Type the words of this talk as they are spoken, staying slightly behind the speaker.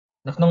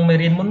នៅក្នុងមេ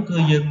រៀនមុនគឺ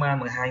យើងបាន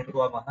បង្ហាញ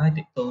រាល់មកហើយ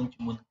ទាក់ទងជា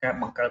មួយនឹងការ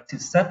បង្កើត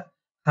sheet set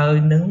ហើយ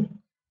នឹង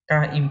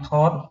ការ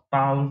import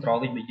file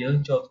drawing របស់យើង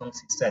ចូលក្នុង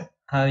sheet set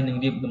ហើយនឹង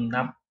រៀបលំ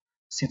ដាប់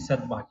sheet set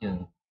របស់យើង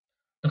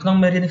នៅក្នុង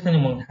មេរៀននេះខ្ញុំនឹ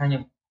ងបង្ហាញ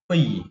អំពី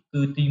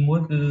គឺទី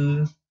1គឺ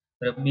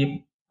របៀប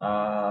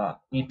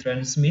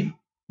e-transmit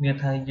មាន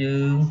ថាយើ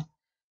ង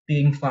ទា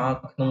ញ file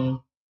នៅក្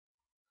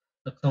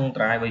នុង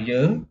drive របស់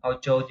យើងឲ្យ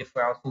ចូលជា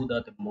file folder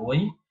តែមួយ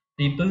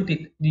ទី2ទា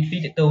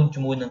ក់ទងជា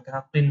មួយនឹងការ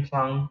print ប្ល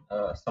ង់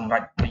សម្រា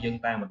ប់របស់យើង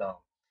តែម្ដងអ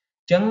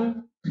ញ្ចឹង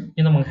ខ្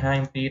ញុំនឹងបង្ហាញ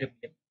អំពីរ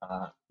បៀប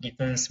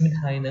e-transmit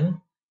ហើយនឹង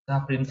ការ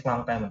print ប្ល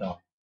ង់តែម្ដងអ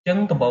ញ្ចឹង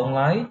ដំបូង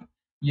ឡើយ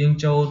យើង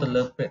ចូលទៅ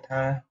លើពាក្យ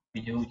ថា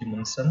view ជាមុ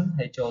នសិន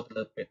ហើយចូលទៅ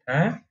លើពាក្យថា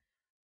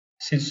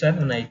sheet set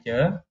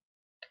manager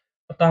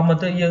បន្តមក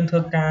ទៅយើងធ្វើ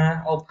ការ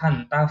open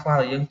តើ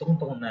file យើងទុក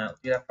ណាឧ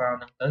ទាហរណ៍ file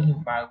ហ្នឹងទៅខ្ញុំ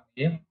បើក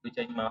វា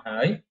ចេញមកហើ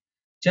យ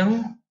អញ្ចឹង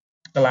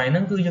កន្លែងហ្នឹ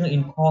ងគឺយើង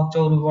import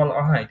ចូលរួចរាល់អ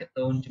ស់ហើយទាក់ទ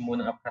ងជាមួយ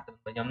នឹង application រ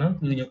បស់ខ្ញុំហ្នឹង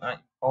គឺយើងអាច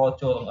import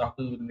ចូលទាំងអស់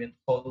គឺមាន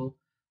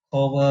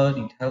cover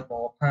detail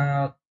bar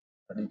part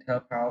detail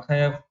file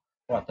tab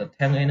water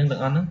tank អីហ្នឹងទាំ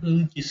ងអស់ហ្នឹងគឺ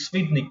ជា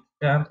suite នៃ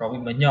ការ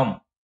drawing របស់ខ្ញុំ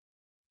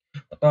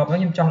បន្ទាប់មក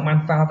ខ្ញុំចង់បាន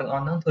file ទាំងអ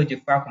ស់ហ្នឹងធ្វើជា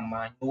file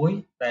command មួយ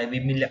ដែលវា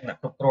មានលក្ខណៈ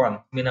គ្រប់គ្រាន់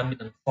មាន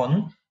ទាំង font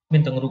មា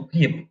នទាំងរូប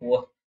ភាពព្រោះ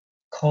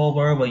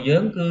cover របស់យើ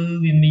ងគឺ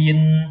វាមាន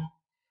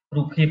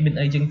រូបភាពមាន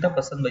អីចឹងទៅ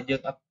បើសិនបើយើ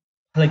ងអត់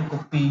ផ្លេច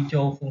copy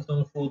ចូលក្នុង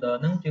folder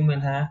ហ្នឹងគឺមាន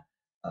ថា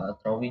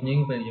drawing នេះ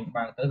ពេលយើង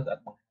បើកទៅវាអ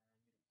ត់បង្ហាញ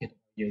រូបភាព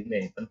យើងទេ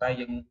ប៉ុន្តែ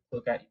យើងធ្វើ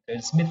ការ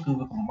e-transmit គឺ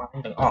វា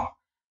combine ទាំងអស់អ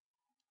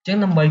ញ្ចឹង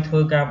ដើម្បីធ្វើ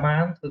ការ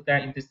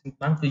e-transmit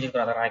បានគឺយើងត្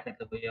រូវតែ right click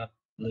ទៅ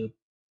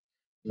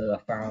លើ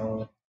file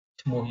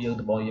ឈ្មោះយើង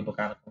របស់យើងបង្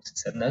កើតក្នុង sheet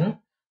set ហ្នឹង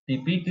ទី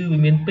2គឺវា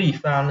មាន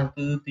2 file ហ្នឹង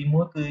គឺទី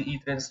1គឺ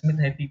e-transmit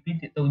ហើយទី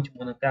2ទាក់ទងជា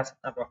មួយនឹងការ set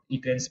up របស់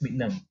e-transmit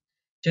ហ្នឹង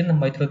អញ្ចឹងដើ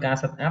ម្បីធ្វើការ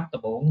set up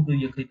ដំបូងគឺ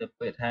យើង click ទៅ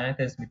ពាក្យថា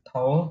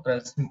transmittal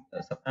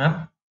set up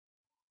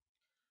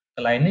ក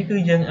ន្លែងនេះគឺ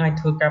យើងអាច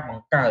ធ្វើការប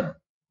ង្កើត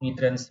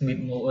e-transmit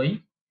មួយ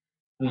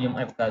គឺខ្ញុំ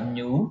អាចបង្កើត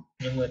new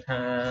ខ្ញុំមើល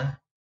ថា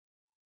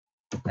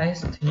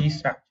st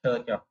structure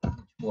ចុះ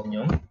ឈ្មោះខ្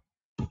ញុំ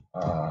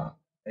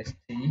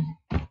st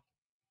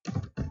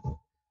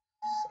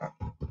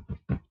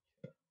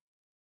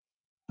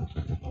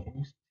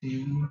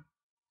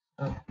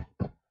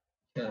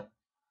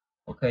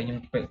អូខេខ្ញុំ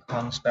ពេក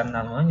constant ណា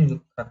ស់មកខ្ញុំ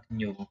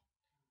continue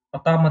ប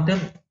ន្តមកទៀត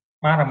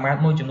បារ៉ាម៉ាត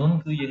មួយចំនួន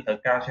គឺយើងត្រូវ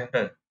ការជ្រើស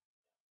រើស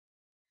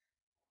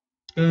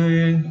គឺ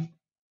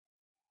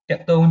តា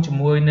ក់ទងជា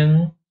មួយនឹង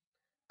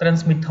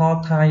transmitter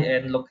type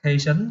and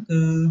location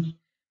គឺ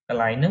កន្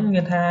លែងហ្នឹង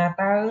មានថា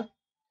តើ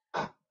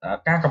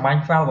ការកំបា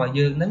ញ់ file របស់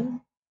យើងហ្នឹង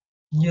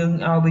យើង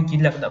ឲ្យវាជា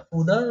លក្ខណៈ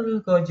folder ឬ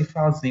ក៏ជា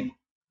file zip អ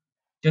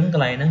ញ្ចឹងក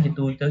ន្លែងហ្នឹងជា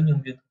ទូទៅខ្ញុំ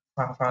យក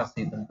file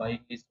zip ដើម្បី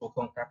ងាយស្រួលក្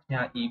នុងការផ្ញើ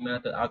email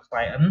ទៅឲ្យ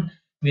client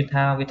មាន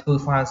ថាវាធ្វើ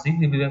file zip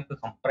វា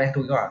compress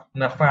រួចរាល់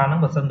ណា file ហ្នឹង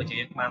បើសិនបើយើ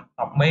ងបាន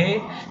 10MB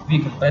វា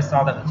compress ស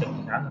ល់តែ7 MB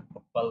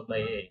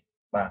ទេ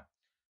បាទ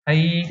ហើយ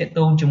តកត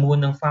ងជាមួយ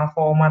នឹង file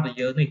format របស់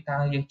យើងនេះតើ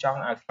យើងចង់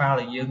ឲ្យ file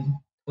ដែលយើង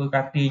ធ្វើ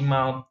ការទាញម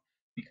ក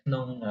ពីក្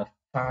នុង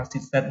file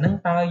sheet set ហ្នឹង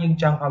តើយើង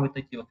ចង់ឲ្យវា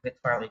ទៅជាប្រភេទ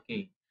file អីគេ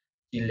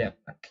ជាលក្ខ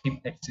ណៈ keep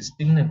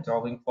existing និង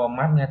drawing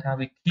format មានថា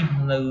វា keep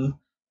នៅ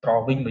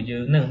drawing របស់យើ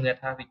ងហ្នឹងមាន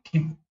ថាវា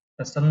keep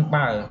ប្រសិន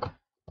បើ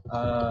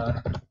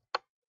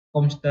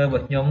computer រប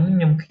ស់ខ្ញុំ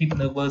keep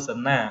នៅ version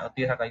ណាឧ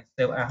ទាហរណ៍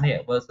save as នេះ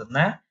version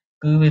ណា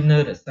គឺវានៅ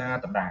រក្សា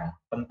ដដែល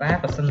ប៉ុន្តែ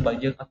បើសិនបើ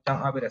យើងអត់ច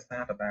ង់ឲ្យវារក្សា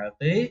ដដែល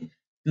ទេ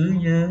គឺ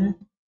យើង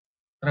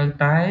ត្រូវ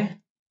តែ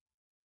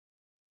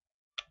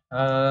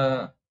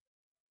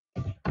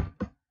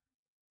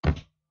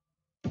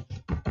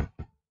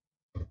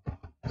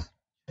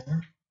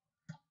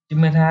ជំ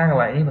នឿថាកន្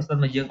លែងនេះបើសិន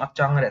បើយើងអត់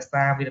ចង់រក្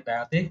សាវាដដែ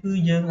លទេគឺ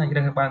យើងអាច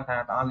រើសបានថា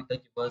តើឲ្យវាទៅ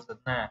ជា version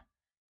ណា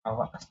អា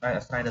ស្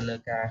រ័យទៅលើ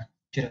ការ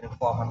ជ្រើសរើស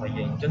format របស់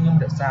យើងអញ្ចឹងខ្ញុំ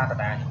រក្សាដ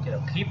ដែលខ្ញុំជ្រើ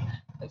ស keep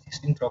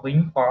existing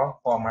drawing format រ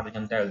បស់ខ្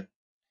ញុំទៅ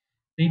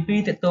ទី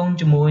2ទាក់ទង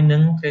ជាមួយនឹ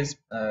ង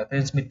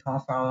transmitter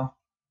file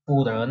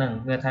folder ហ្នឹង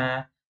គឺថា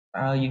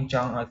តើយើងច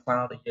ង់ឲ្យ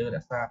file ដែលយើងរ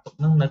ក្សាទុក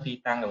ហ្នឹងនៅទី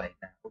តាំងកន្លែង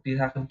ណាឧទា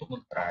ហរណ៍ខ្ញុំទុកនៅ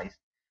drive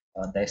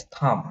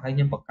desktop ហើយខ្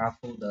ញុំបង្កើត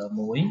folder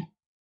មួយ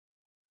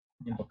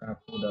ឧទាហរណ៍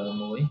ខ្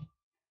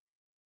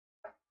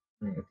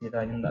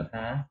ញុំដាក់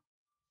ថា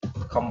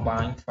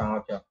combine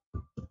file ចុះ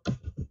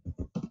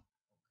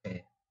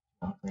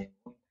អូខេខ្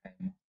ញុំថែ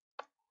ម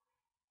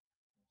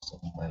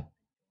សុំបែប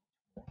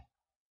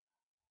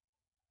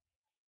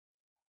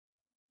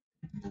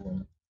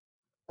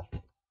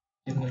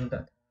ខ្ញុំដា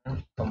ក់ថា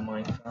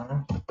combine file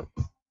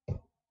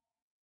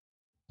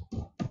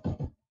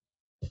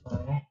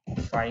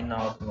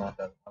final មក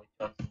ទៅឲ្យ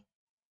ចុះ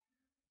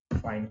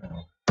final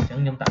អញ្ចឹង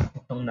ខ្ញុំដាក់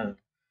ក្នុងនឹង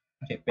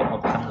ជាពាក្យ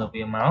option លើ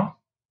វាមក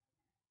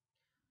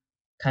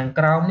ខាង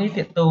ក្រោមនេះ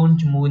ទាក់ទង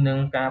ជាមួយនឹង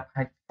ការ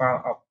ផាច់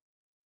file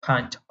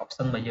patch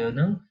option របស់យើងហ្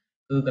នឹង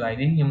គឺកន្លែង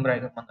នេះខ្ញុំ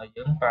recommend ឲ្យ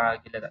យើងប្រើ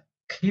ជាលក្ខណៈ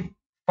keep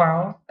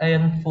file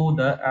and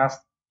folder as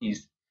is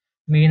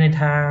មានន័យ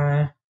ថា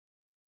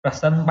ប្រ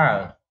សិនបើ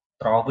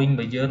drawing រ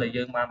បស់យើងដែល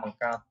យើងបានបង្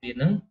កើតវាហ្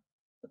នឹង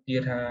ឧទាហ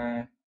រណ៍ថា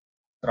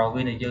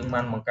drawing ដែលយើង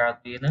បានបង្កើត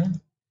វាហ្នឹង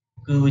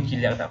គឺជា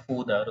លក្ខណៈ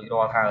folder រួច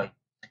រាល់ហើយ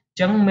អញ្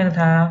ចឹងមាន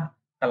ថា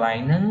កន្លែង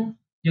ហ្នឹង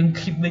យើង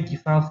keep វាជា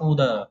file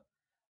folder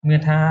មាន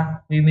ថា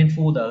វាមាន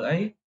folder អី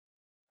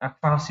អា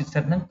file set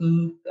ហ្នឹងគឺ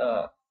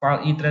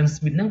file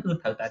e-transmit ហ្នឹងគឺ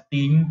ត្រូវតែ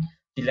ទាញ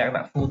ជាលក្ខ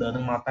ណៈ folder ហ្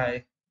នឹងមកតែ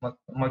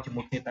មកជា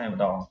មួយគ្នាតែម្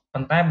ដង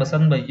ប៉ុន្តែបើសិ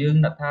នបើយើង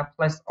ដាក់ថា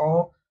place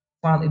all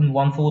file in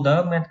one folder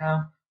មានថា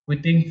វា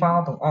ទាញ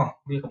file ទាំងអស់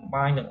វា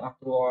combine ទាំងអស់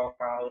រាល់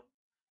file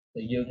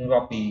ដែលយើងរា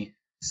ប់ពី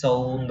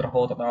0រ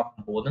ហូតដល់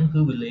9ហ្នឹងគឺ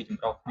វាលេខច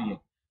ម្រុះគ្នា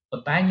ប៉ុ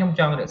ន្តែខ្ញុំ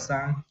ចង់រក្សា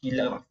ជា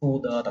លក្ខណៈ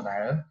folder ដដែ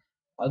ល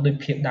ឲ្យដូច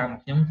ភាពដើម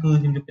ខ្ញុំគឺ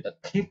ខ្ញុំយកពាក្យថា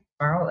keep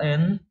file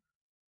and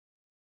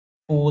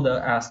folder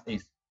as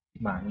is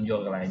បាទខ្ញុំយក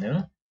កន្លែងហ្នឹង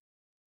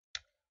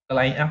កន្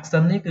លែង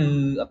action នេះគឺ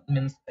អត់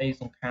មានស្អី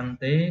សំខាន់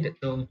ទេទាក់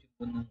ទងជា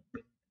មួយនឹង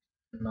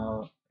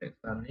business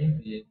action នេះ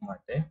វាមិន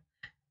ទេ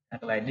អា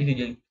កន្លែងនេះគឺ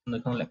យើងនៅ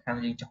ក្នុងលក្ខខណ្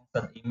ឌយើងចង់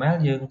send email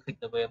យើង click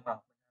ទៅវាមក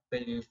ពេ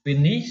ល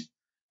finish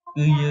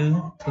គឺយើង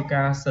ធ្វើ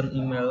ការ send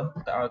email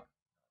ទៅឲ្យ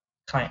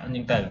client ហ្នឹ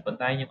ងទៅប៉ុន្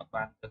តែខ្ញុំអត់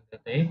បានទៅ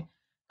ទេ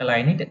កន្លែ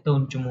ងនេះទាក់ទង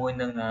ជាមួយ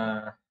នឹង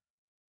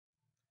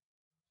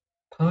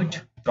purge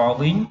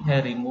drawing ហើ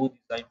យ remove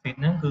design feed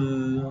ហ្នឹងគឺ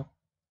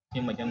ខ្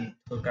ញុំមិនចាំ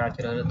ធ្វើការ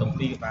ជ្រើសរើសទាំង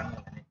ពីរក៏បាន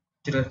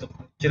ជ្រើសរើស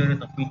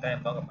ទាំងពីរតែ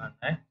ម្ដងក៏បាន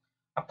ដែរ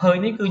អា purge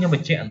នេះគឺខ្ញុំប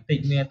ញ្ជាក់បន្តិច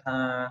មានថា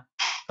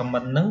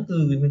comment ហ្នឹងគឺ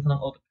វាមានក្នុង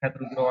AutoCAD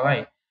រួចរាល់ហើយ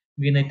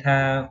មានន័យថា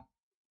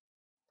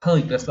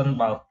purge ប្រសិន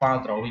បើ file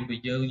drawing រប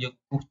ស់យើង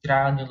ពុះច្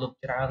រើនយើងលុប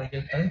ច្រើនអីចឹ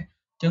ងទៅអ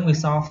ញ្ចឹងវា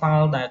សល់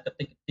file ដែលក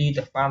តិកទី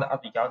តែ file ដែលអ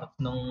ត់ប្រយោជន៍នៅ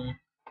ក្នុង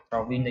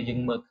drawing ដែលយើង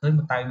មើលឃើញ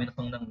តែមានក្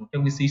នុងហ្នឹងអញ្ចឹ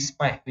ងវា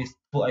space វា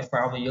ធ្វើឲ្យ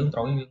file របស់យើង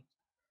drawing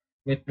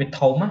វា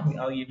ធំណាវា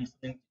ឲ្យ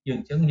យើង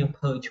អញ្ចឹងយើង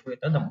purge វា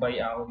ទៅដើម្បីឲ្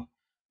យ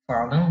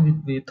file ហ្នឹង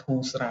វាធូរ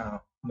ស្រាល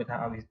មានថា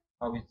ឲ្យវា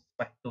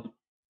space ទូច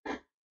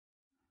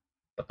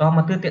បន្តម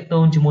កទៀតទាក់ទ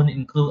ងជាមួយនឹង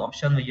include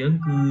option របស់យើង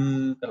គឺ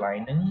កន្លែង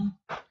ហ្នឹង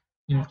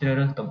ខ្ញុំជ្រើស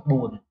រើសទាំង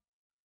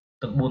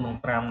4ទាំង4និង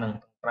5ហ្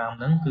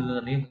នឹងគឺ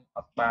នេះអ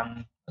ត់បាន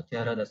ជ្រើ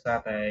សរើសដោយសារ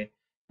តែ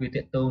វា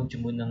ទាក់ទងជា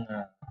មួយនឹង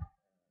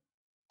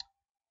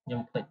ខ្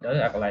ញុំភ្លេចទៅ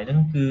អាកន្លែងហ្នឹង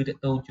គឺទា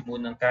ក់ទងជាមួយ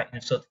នឹងការ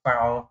insert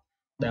file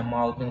ដែលម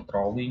កនឹង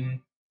drawing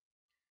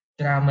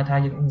ច្រើនមកថា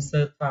យើង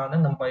insert file ហ្នឹ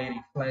ងដើម្បី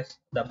refresh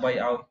ដើម្បី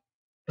ឲ្យ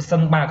ប្រសិ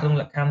នបើក្នុង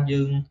លក្ខខណ្ឌ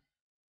យើង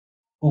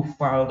គូស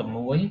file តែ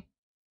មួយ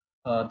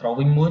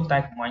drawing មួយតែ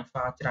command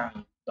file ច្រើន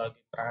ដោយ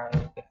គេប្រើ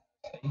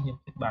ស្អីខ្ញុំ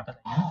គិតបាទតែ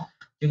ហ្នឹង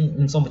អញ្ចឹងខ្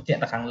ញុំសូមបញ្ជាក់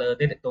តែខាងលើ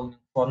ទេទាក់ទងនឹ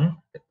ង font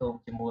ទាក់ទង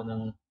ជាមួយនឹ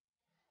ង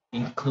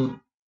include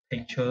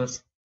pictures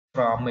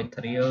from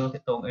material ទា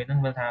ក់ទងអីហ្នឹង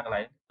មានថាកន្លែ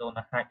ងទាក់ទង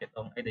នឹង hack ទាក់ទ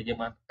ងអីដែលយើង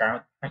បានបង្កើត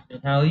hack នឹ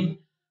ងហើយ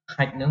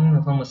hack ហ្នឹងនៅ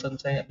ក្នុងម៉ាស៊ីន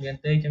ផ្សេងអត់មាន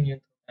ទេអញ្ចឹងយើង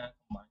ធ្វើការ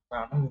command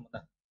file ហ្នឹងវាមក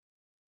ដាក់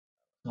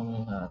ក្នុង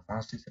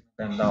file system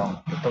តែម្ដង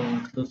ទាក់ទង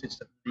include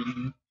system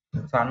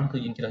file គឺ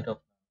យើងជ្រើសរើ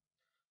ស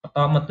បន្ត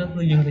មកទៀត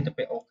គឺយើងវាទៅ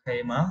ពេល OK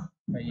មក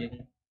ហើយយើង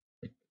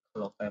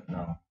close តែម្ដ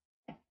ង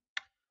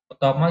ប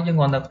ន្តមកយើង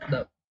គ្រាន់តែ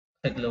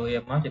click លើវា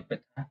មកជាពា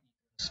ក្យថា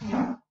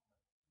smooth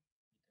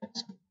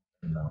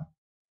ម្ដង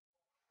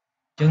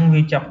អញ្ចឹង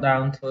វាចាប់ដើ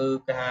មធ្វើ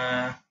ការ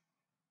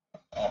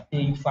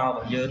ទាញ file រប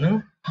ស់យើងហ្នឹង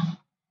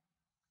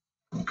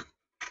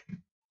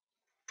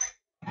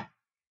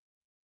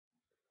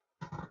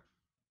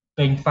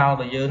ទាញ file រ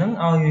បស់យើងហ្នឹង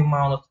ឲ្យវាម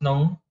កនៅក្នុ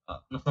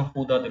ង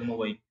folder តែ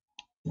មួយ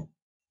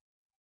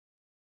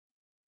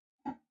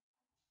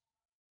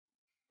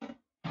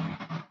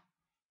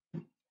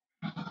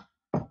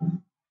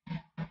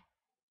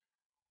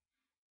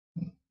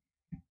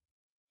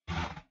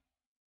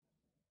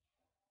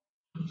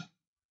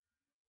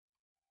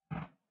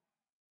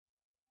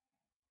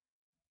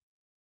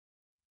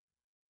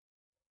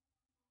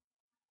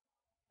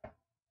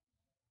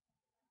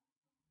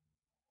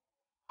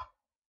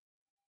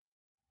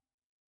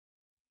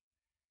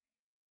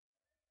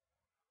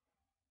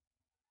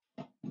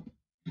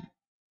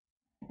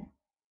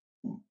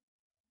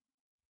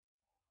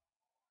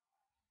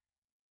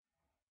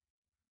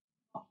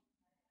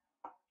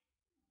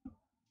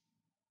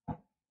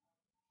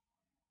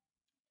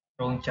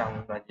រងចាំ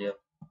បាទយើង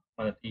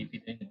1នាទី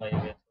2នាទីដើម្បី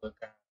វាធ្វើ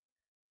ការ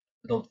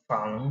load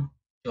file ហ្នឹង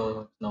ចូល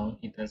ក្នុង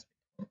internet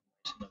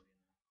information របស់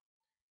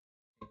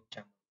វា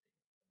ចាំ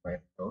បែ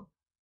ប load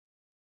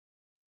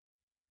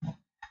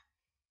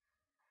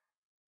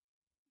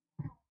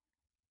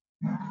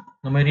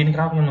នៅមេរៀនក្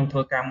រោយខ្ញុំនឹងធ្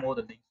វើការ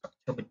modeling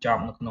structure បញ្ច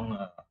ប់នៅក្នុង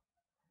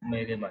មេ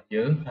រៀនរបស់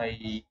យើងហើយ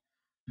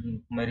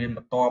មេរៀនប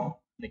ន្ទាប់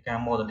នៃការ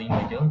modeling រប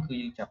ស់យើងគឺ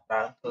យើងចាប់ផ្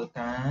ដើមធ្វើ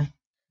ការ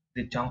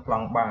រៀបចំប្ល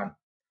ង់បាត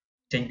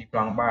ចេញពីប្ល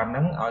ង់បាតហ្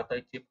នឹងឲ្យទៅ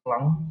ជាប្ល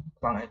ង់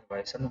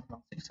elevation និងប្ល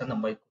ង់ section ដើ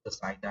ម្បីគូសរ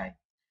សៃដែរ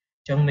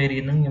អញ្ចឹងមេរៀ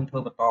នហ្នឹងខ្ញុំធ្វើ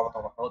បន្ត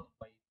រហូតដើម្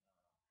បីឲ្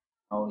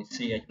យ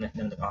share ចំណេះ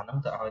ដឹងទាំងអស់ហ្នឹង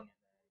ទៅឲ្យ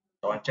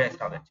តើចេះ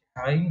ស្រាប់តែចេះ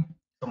ហើយ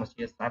សូមអ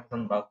ធិស្ឋានប្រសិ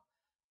នបើ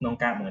ក្នុង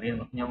ការបង្រៀនរ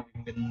បស់ខ្ញុំ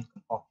មាន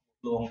កំហុស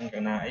លួង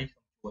យ៉ាងណាអីសូ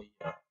មជួយ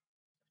អ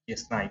ធិ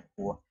ស្ឋានព្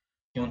រោះ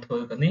ខ្ញុំធ្វើ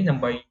ទៅនេះដើ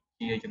ម្បី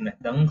ជាចំណេះ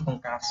ដឹងក្នុង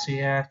ការ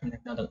share ចំណេះ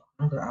ដឹងទាំងអស់ហ្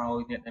នឹងទៅឲ្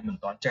យអ្នកដែលមិន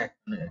ទាន់ចេះ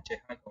នៅចេះ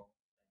ហើយក៏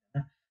អ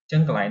ញ្ចឹ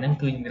ងកន្លែងហ្នឹង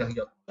គឺខ្ញុំរើស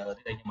យកលើ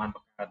ដែលខ្ញុំបានប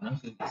ង្កើតហ្នឹង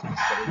គឺខ្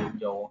ញុំ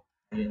យក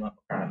រៀនមកប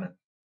ង្កើតហ្នឹង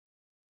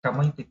តាម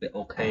វិញគឺ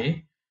អូខេ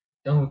អ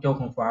ញ្ចឹងចូល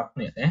ក្នុង file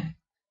នេះណា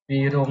វា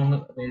រង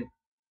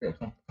វា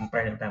ក្នុង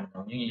compress តាមម្ដ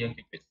ងយើង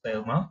ចុច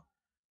save មក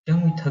អញ្ចឹង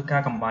វាធ្វើកា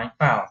រ combine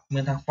file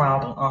មានថា file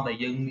ទាំងអស់ដែល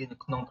យើងមាននៅ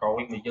ក្នុង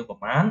drawing របស់យើងប្រ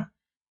ហែល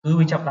គឺ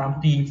វាចាប់ដើម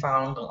ទាញ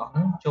file ទាំងអស់ហ្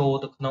នឹងចូល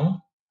ទៅក្នុង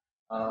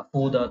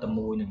folder តែ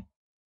មួយហ្នឹង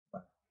បា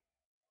ទ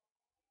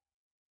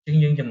ជាង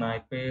យើងចំណាយ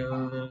ពេល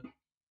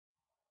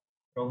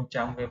រង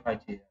ចាំវាប្រហែល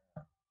ជា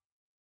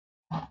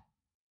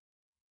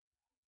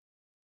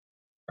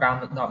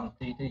5 ទៅ 10 នា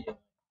ទីទេយើង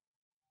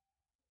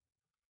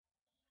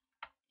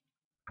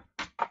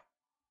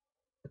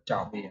បញ្ច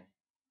ប់វា